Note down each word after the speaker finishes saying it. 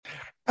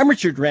I'm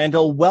Richard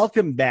Randall.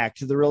 Welcome back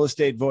to the Real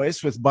Estate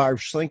Voice with Barb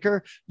Schlinker,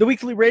 the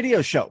weekly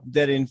radio show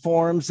that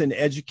informs and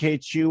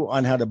educates you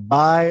on how to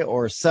buy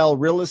or sell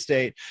real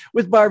estate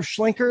with Barb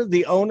Schlinker,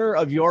 the owner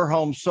of Your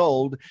Home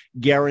Sold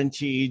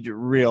Guaranteed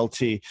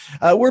Realty.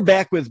 We're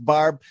back with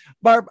Barb.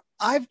 Barb,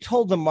 I've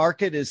told the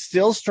market is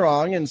still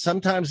strong, and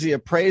sometimes the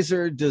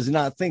appraiser does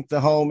not think the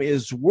home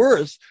is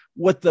worth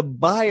what the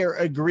buyer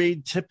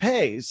agreed to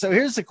pay. So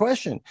here's the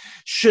question.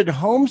 Should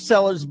home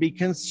sellers be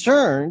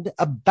concerned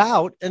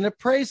about an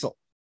appraisal?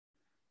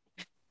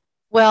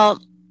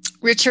 Well,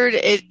 Richard,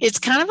 it's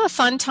kind of a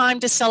fun time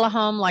to sell a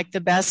home. Like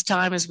the best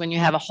time is when you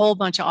have a whole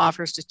bunch of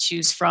offers to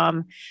choose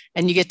from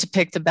and you get to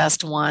pick the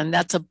best one.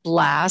 That's a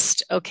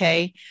blast,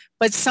 okay?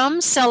 But some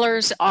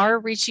sellers are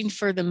reaching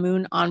for the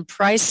moon on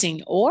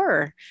pricing,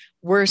 or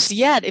worse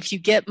yet, if you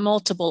get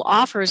multiple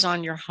offers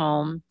on your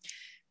home,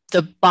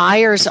 the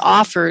buyer's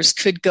offers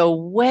could go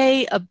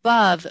way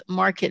above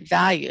market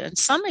value. And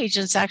some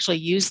agents actually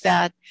use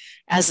that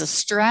as a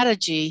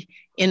strategy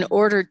in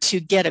order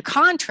to get a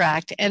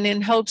contract, and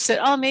in hopes that,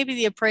 oh, maybe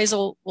the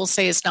appraisal will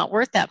say it's not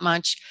worth that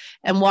much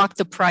and walk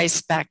the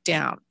price back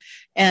down.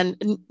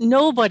 And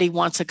nobody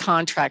wants a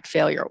contract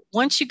failure.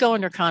 Once you go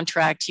under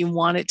contract, you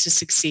want it to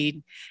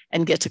succeed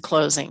and get to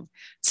closing.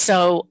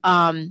 So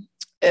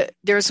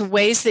there's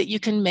ways that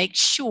you can make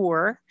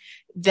sure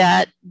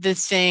that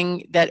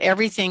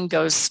everything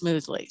goes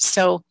smoothly.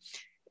 So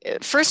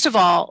first of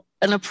all,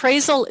 an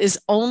appraisal is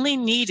only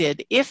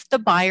needed if the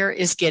buyer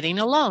is getting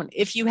a loan.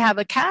 If you have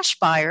a cash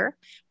buyer,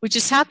 which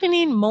is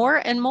happening more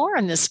and more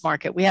in this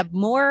market, we have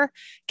more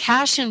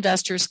cash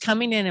investors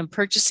coming in and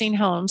purchasing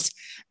homes,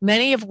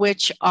 many of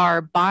which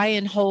are buy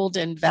and hold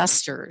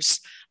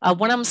investors.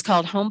 One of them is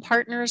called Home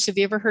Partners. Have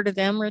you ever heard of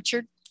them,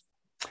 Richard?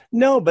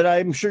 No, but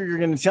I'm sure you're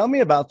going to tell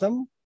me about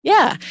them.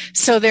 Yeah.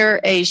 So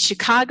they're a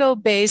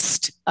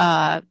Chicago-based,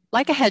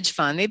 like a hedge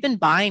fund. They've been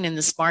buying in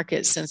this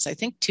market since, I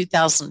think,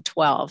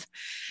 2012.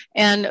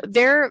 And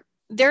their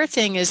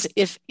thing is,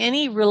 if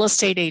any real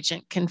estate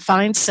agent can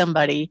find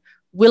somebody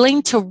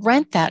willing to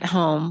rent that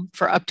home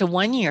for up to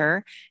 1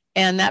 year,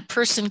 and that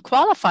person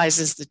qualifies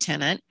as the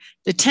tenant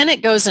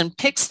goes and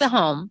picks the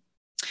home,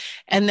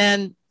 and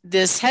then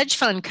this hedge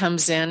fund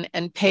comes in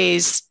and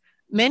pays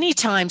many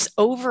times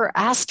over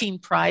asking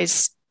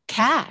price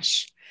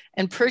cash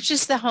and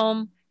purchases the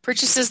home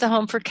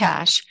for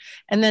cash.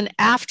 And then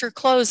after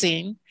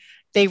closing,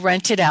 they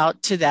rent it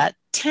out to that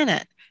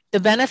tenant. The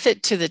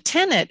benefit to the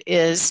tenant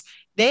is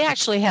they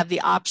actually have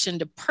the option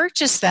to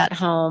purchase that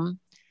home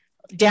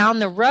down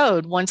the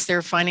road once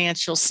their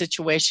financial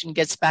situation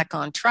gets back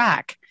on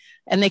track.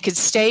 And they could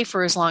stay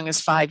for as long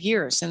as 5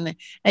 years. And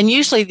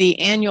usually the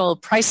annual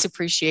price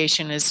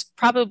appreciation is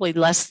probably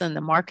less than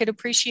the market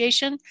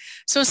appreciation.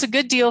 So it's a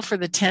good deal for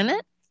the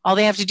tenant. All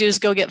they have to do is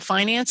go get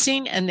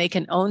financing and they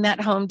can own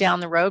that home down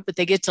the road, but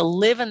they get to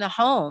live in the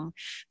home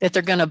that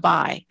they're going to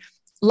buy.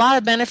 A lot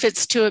of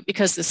benefits to it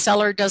because the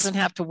seller doesn't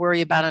have to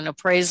worry about an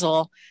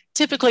appraisal.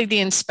 Typically, the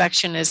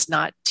inspection is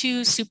not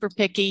too super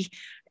picky,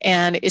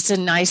 and it's a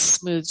nice,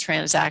 smooth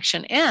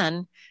transaction.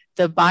 And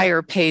the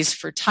buyer pays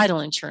for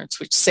title insurance,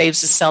 which saves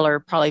the seller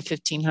probably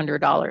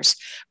 $1,500.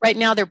 Right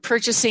now, they're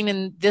purchasing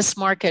in this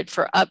market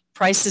for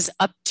prices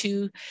up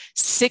to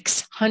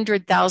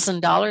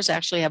 $600,000.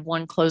 Actually, I have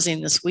one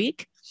closing this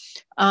week.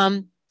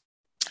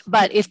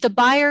 But if the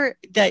buyer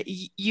that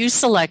you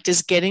select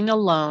is getting a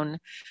loan,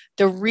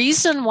 the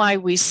reason why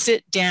we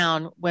sit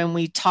down when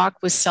we talk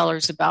with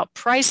sellers about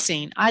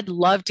pricing, I'd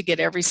love to get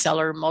every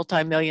seller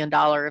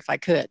multi-million-dollar if I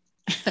could.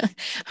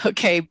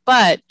 Okay,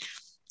 but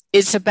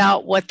it's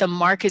about what the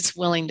market's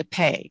willing to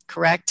pay,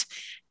 correct?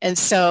 And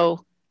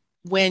so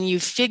when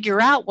you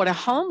figure out what a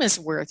home is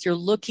worth, you're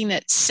looking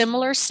at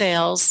similar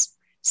sales,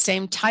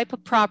 same type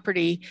of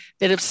property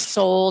that have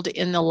sold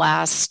in the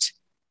last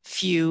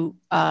few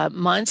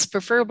months,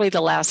 preferably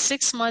the last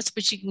 6 months,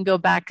 but you can go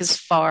back as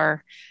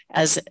far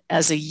as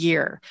a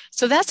year.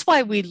 So that's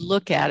why we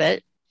look at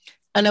it.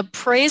 An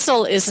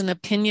appraisal is an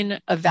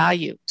opinion of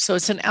value. So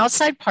it's an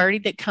outside party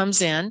that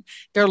comes in.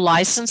 They're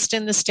licensed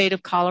in the state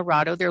of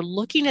Colorado. They're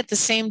looking at the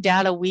same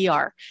data we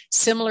are.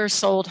 Similar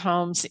sold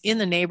homes in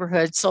the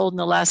neighborhood, sold in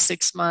the last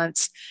 6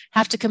 months,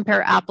 have to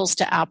compare apples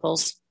to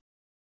apples.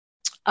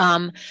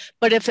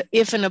 But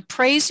if an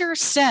appraiser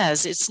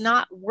says it's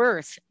not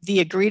worth the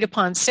agreed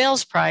upon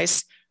sales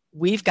price,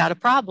 we've got a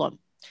problem.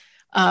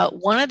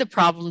 One of the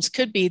problems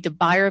could be the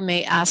buyer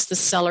may ask the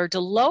seller to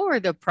lower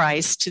the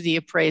price to the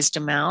appraised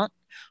amount,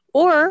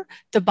 or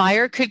the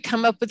buyer could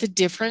come up with a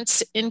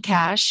difference in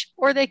cash,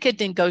 or they could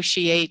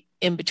negotiate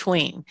in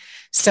between.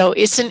 So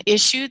it's an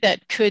issue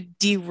that could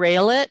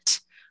derail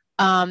it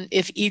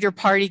if either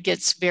party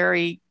gets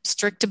very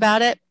strict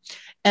about it.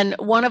 And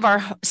one of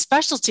our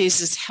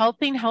specialties is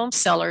helping home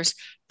sellers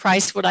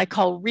price what I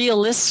call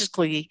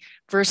realistically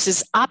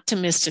versus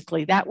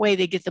optimistically. That way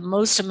they get the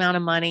most amount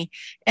of money,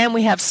 and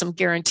we have some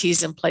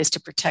guarantees in place to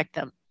protect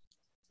them.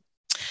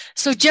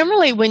 So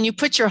generally, when you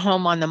put your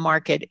home on the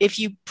market, if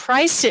you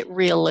price it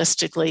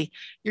realistically,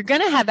 you're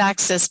going to have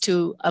access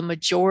to a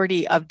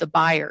majority of the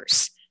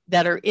buyers.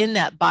 that are in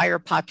that buyer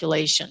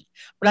population.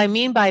 What I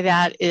mean by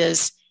that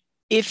is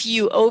if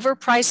you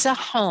overprice a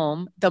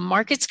home, the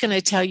market's going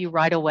to tell you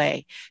right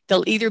away.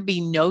 There'll either be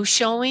no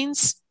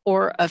showings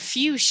or a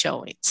few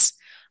showings.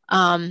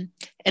 And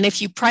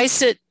if you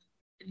price it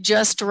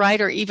just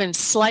right or even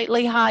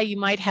slightly high, you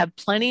might have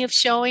plenty of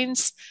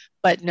showings,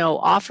 but no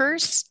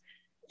offers.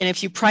 And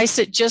if you price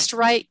it just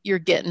right, you're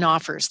getting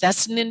offers.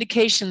 That's an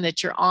indication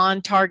that you're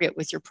on target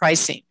with your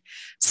pricing.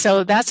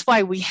 So that's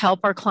why we help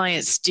our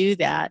clients do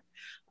that.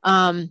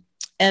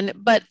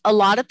 But a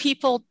lot of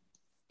people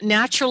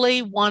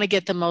naturally want to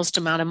get the most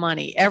amount of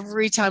money.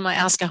 Every time I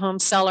ask a home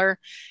seller,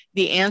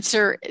 the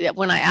answer,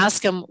 when I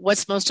ask them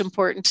what's most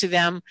important to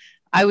them,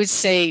 I would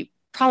say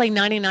probably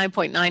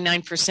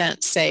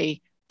 99.99% say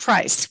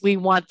price. We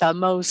want the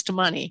most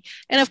money.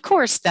 And of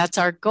course, that's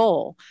our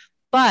goal.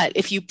 But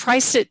if you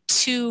price it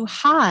too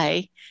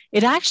high,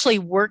 it actually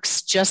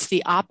works just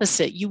the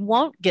opposite. You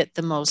won't get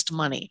the most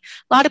money.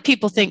 A lot of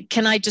people think,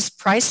 can I just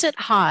price it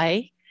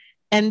high?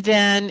 And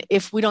then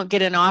if we don't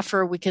get an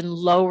offer, we can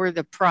lower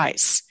the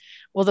price.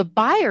 Well, the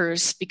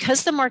buyers,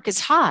 because the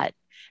market's hot,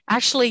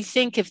 actually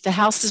think if the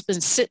house has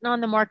been sitting on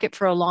the market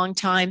for a long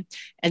time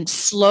and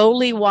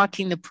slowly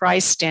walking the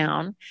price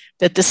down,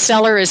 that the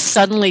seller is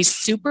suddenly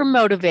super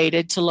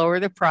motivated to lower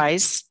the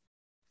price,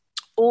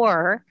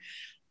 or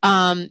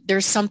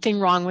there's something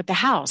wrong with the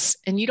house,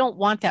 and you don't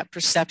want that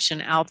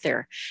perception out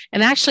there.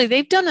 And actually,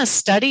 they've done a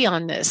study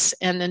on this,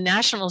 and the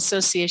National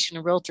Association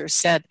of Realtors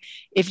said,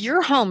 if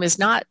your home is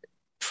not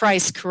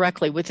priced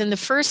correctly within the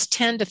first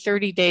 10 to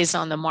 30 days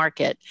on the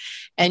market,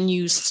 and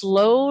you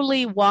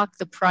slowly walk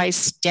the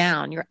price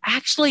down, you're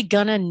actually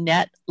going to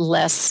net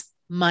less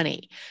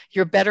money.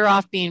 You're better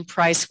off being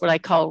priced what I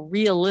call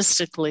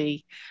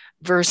realistically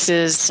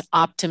versus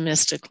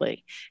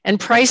optimistically. And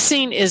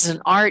pricing is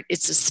an art,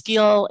 it's a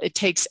skill, it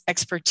takes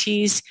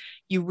expertise.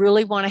 You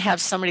really want to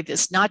have somebody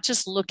that's not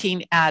just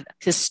looking at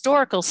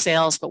historical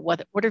sales, but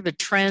what are the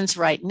trends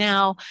right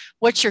now?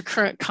 What's your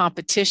current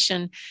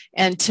competition?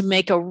 And to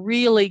make a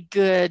really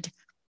good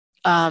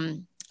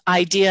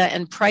idea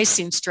and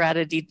pricing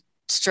strategy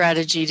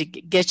to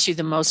get you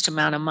the most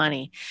amount of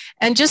money.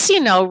 And just so you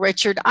know,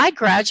 Richard, I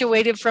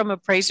graduated from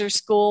appraiser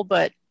school,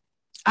 but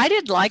I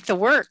didn't like the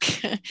work.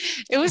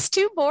 It was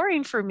too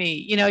boring for me.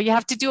 You know, you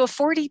have to do a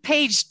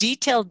 40-page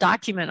detailed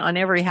document on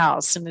every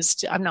house, and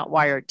I'm not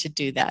wired to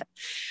do that.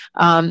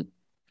 And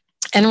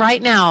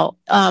right now,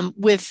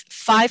 with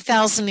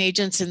 5,000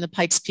 agents in the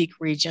Pikes Peak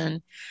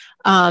region,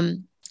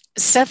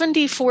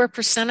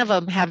 74% of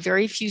them have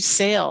very few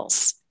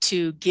sales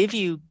to give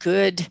you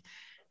good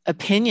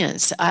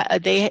opinions.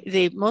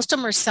 Most of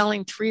them are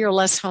selling 3 or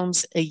less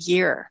homes a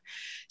year.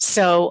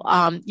 So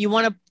you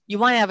want to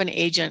have an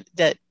agent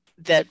that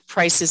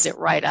prices it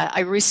right.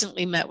 I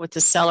recently met with the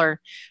seller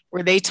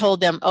where they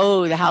told them,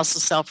 oh, the house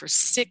will sell for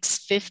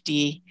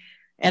 $650,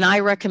 and I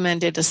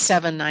recommended a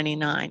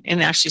 $799,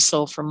 and it actually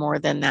sold for more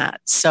than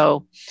that.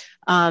 So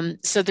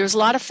there's a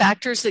lot of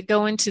factors that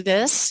go into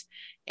this.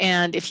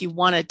 And if you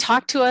want to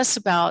talk to us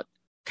about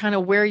kind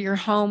of where your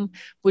home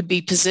would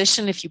be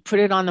positioned if you put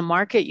it on the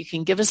market, you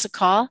can give us a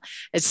call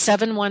at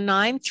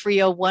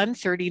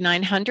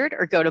 719-301-3900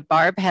 or go to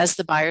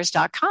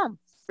barbhasthebuyers.com.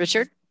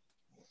 Richard?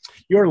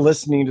 You're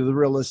listening to The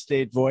Real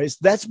Estate Voice.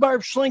 That's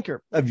Barb Schlinker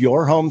of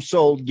Your Home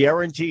Sold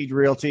Guaranteed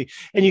Realty.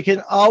 And you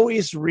can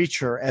always reach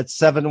her at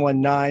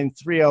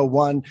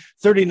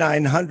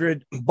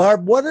 719-301-3900.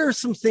 Barb, what are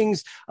some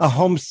things a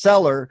home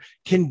seller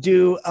can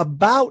do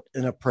about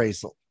an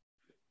appraisal?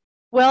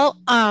 Well,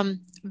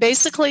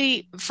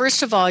 basically,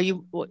 first of all,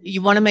 you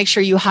want to make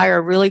sure you hire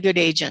a really good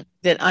agent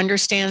that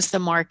understands the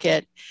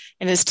market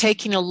and is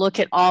taking a look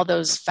at all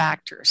those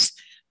factors.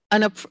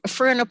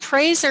 For an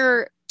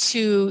appraiser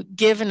to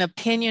give an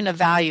opinion of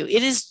value,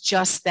 it is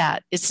just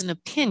that. It's an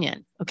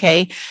opinion,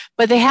 okay?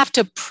 But they have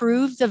to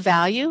prove the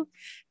value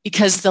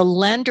because the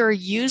lender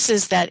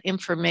uses that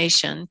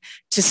information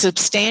to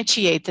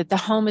substantiate that the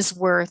home is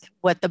worth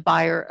what the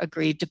buyer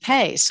agreed to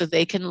pay, so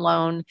they can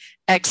loan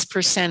X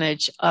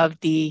percentage of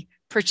the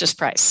purchase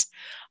price.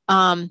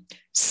 They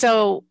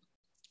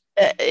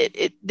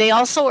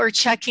also are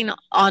checking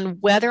on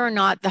whether or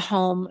not the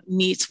home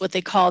meets what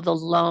they call the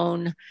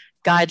loan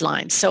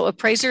guidelines. So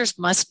appraisers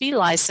must be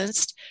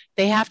licensed.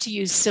 They have to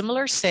use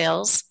similar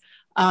sales.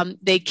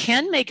 They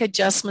can make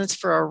adjustments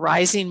for a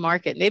rising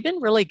market. They've been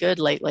really good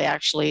lately,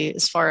 actually,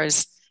 as far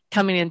as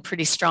coming in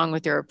pretty strong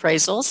with their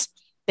appraisals.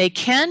 They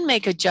can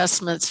make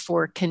adjustments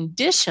for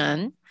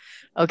condition,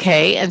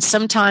 okay? And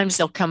sometimes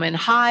they'll come in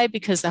high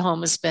because the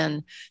home has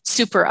been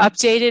super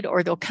updated,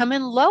 or they'll come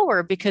in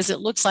lower because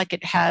it looks like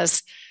it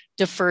has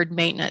deferred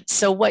maintenance.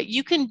 So what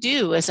you can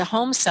do as a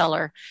home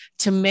seller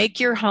to make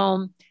your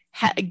home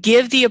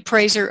give the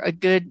appraiser a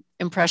good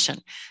impression.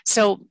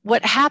 So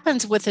what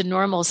happens with a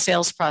normal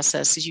sales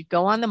process is you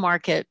go on the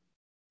market,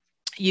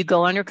 you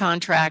go under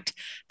contract.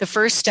 The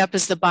first step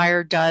is the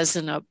buyer does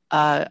an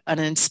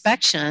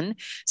inspection.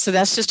 So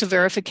that's just a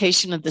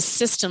verification of the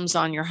systems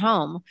on your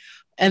home.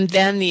 And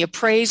then the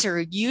appraiser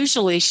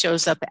usually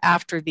shows up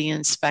after the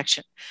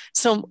inspection.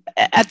 So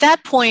at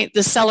that point,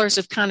 the sellers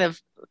have kind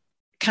of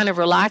kind of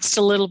relaxed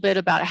a little bit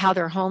about how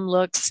their home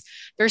looks.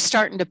 They're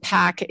starting to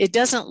pack. It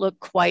doesn't look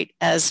quite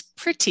as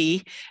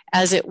pretty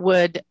as it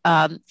would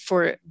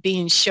for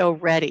being show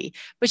ready.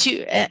 But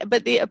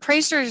the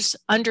appraisers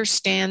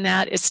understand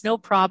that. It's no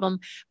problem.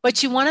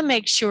 But you want to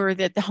make sure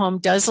that the home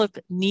does look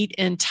neat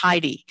and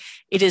tidy.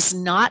 It is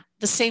not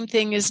the same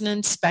thing as an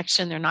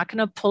inspection. They're not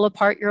going to pull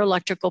apart your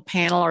electrical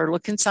panel or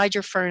look inside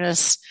your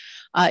furnace.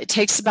 It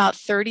takes about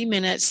 30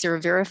 minutes. They're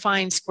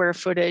verifying square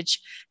footage.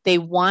 They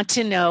want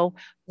to know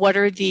what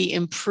are the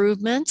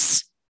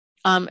improvements,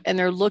 and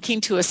they're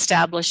looking to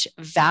establish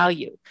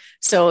value.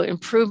 So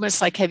improvements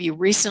like, have you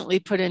recently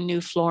put in new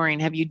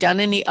flooring? Have you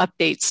done any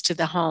updates to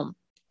the home?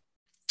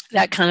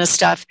 That kind of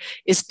stuff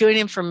is good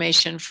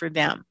information for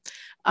them.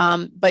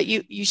 But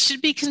you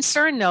should be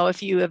concerned, though,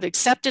 if you have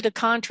accepted a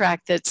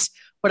contract that's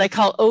what I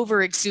call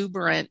over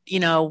exuberant,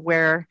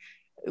 where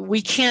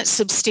we can't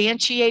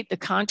substantiate the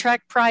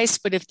contract price,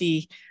 but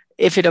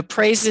if it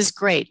appraises,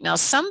 great. Now,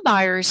 some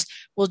buyers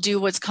will do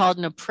what's called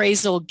an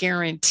appraisal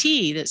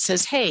guarantee that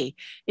says, hey,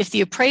 if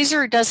the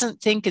appraiser doesn't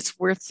think it's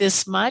worth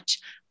this much,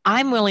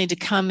 I'm willing to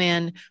come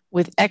in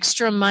with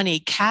extra money,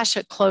 cash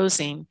at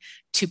closing,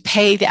 to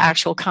pay the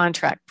actual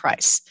contract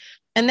price.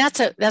 And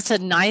that's a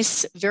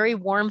nice, very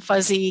warm,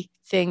 fuzzy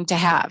thing to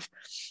have.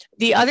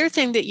 The other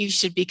thing that you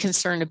should be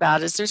concerned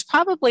about is there's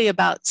probably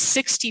about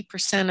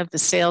 60% of the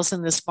sales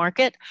in this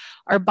market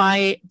are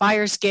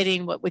buyers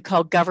getting what we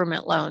call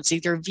government loans,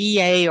 either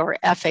VA or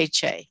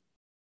FHA.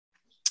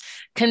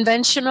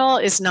 Conventional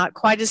is not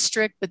quite as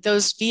strict, but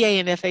those VA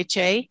and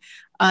FHA,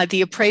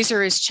 the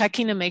appraiser is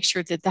checking to make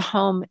sure that the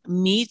home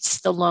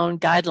meets the loan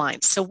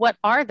guidelines. So what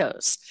are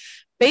those?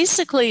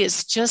 Basically,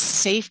 it's just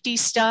safety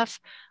stuff.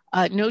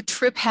 No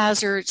trip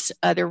hazards.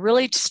 They're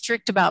really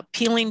strict about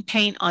peeling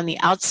paint on the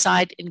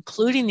outside,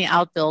 including the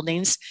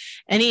outbuildings,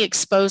 any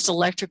exposed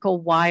electrical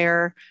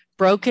wire,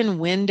 broken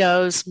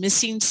windows,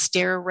 missing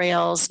stair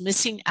rails,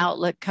 missing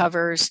outlet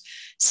covers,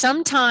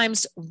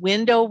 sometimes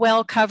window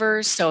well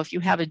covers. So if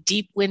you have a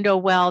deep window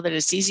well that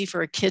is easy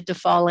for a kid to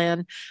fall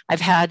in,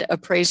 I've had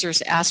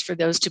appraisers ask for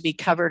those to be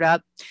covered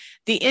up.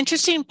 The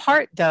interesting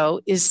part,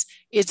 though, is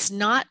it's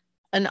not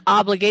an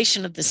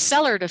obligation of the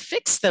seller to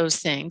fix those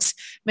things.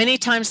 Many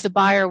times the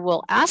buyer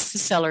will ask the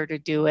seller to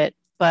do it,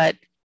 but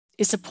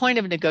it's a point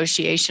of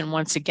negotiation.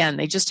 Once again,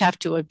 they just have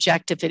to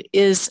object if it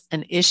is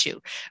an issue.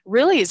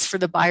 Really, it's for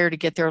the buyer to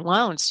get their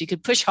loan. So you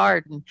could push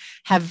hard and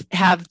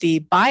have the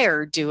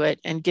buyer do it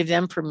and give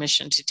them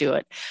permission to do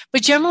it.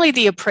 But generally,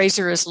 the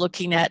appraiser is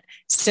looking at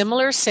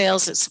similar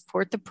sales that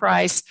support the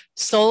price,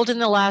 sold in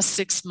the last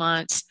 6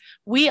 months.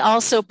 We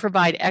also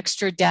provide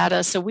extra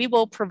data. So we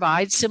will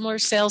provide similar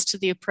sales to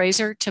the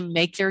appraiser to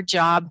make their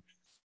job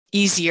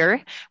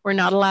easier. We're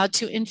not allowed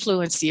to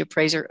influence the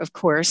appraiser, of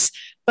course,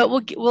 but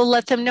we'll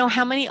let them know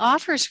how many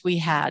offers we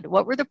had.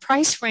 What were the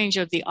price range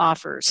of the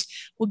offers?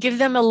 We'll give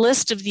them a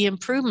list of the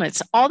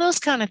improvements. All those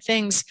kind of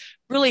things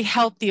really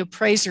help the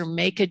appraiser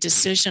make a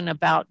decision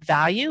about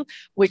value,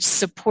 which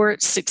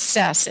supports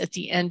success at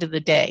the end of the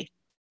day.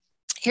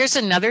 Here's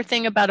another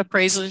thing about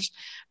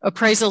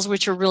appraisals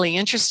which are really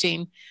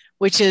interesting,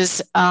 which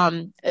is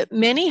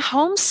many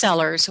home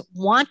sellers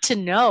want to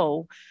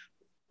know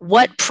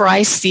what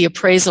price the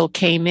appraisal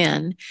came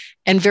in,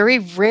 and very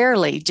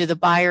rarely do the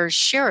buyers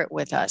share it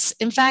with us.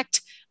 In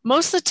fact,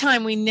 most of the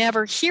time we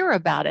never hear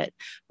about it.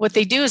 What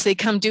they do is they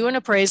come do an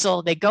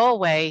appraisal, they go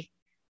away,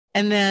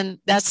 and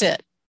then that's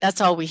it. That's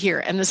all we hear.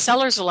 And the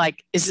sellers are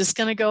like, is this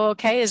going to go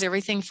okay? Is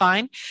everything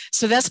fine?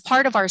 So that's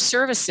part of our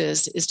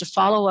services, is to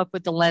follow up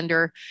with the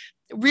lender.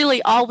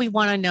 Really, all we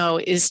want to know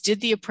is,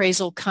 did the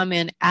appraisal come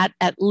in at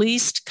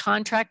least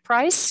contract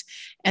price?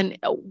 And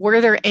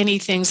were there any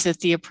things that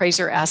the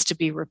appraiser asked to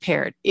be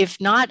repaired? If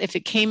not, if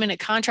it came in at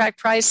contract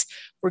price,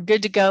 we're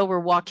good to go. We're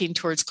walking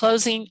towards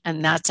closing,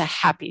 and that's a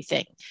happy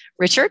thing.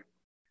 Richard?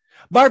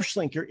 Barb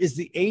Schlinker is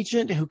the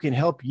agent who can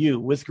help you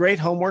with great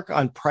homework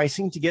on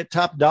pricing to get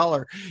top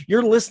dollar.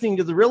 You're listening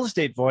to The Real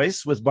Estate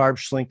Voice with Barb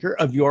Schlinker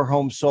of Your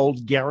Home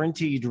Sold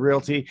Guaranteed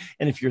Realty.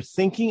 And if you're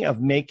thinking of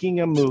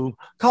making a move,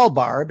 call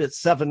Barb at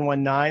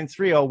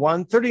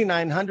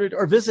 719-301-3900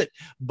 or visit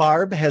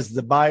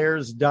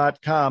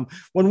barbhasthebuyers.com.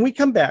 When we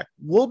come back,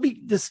 we'll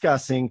be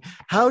discussing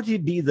how to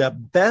be the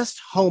best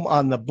home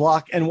on the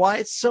block and why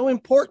it's so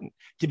important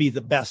to be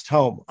the best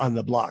home on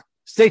the block.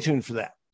 Stay tuned for that.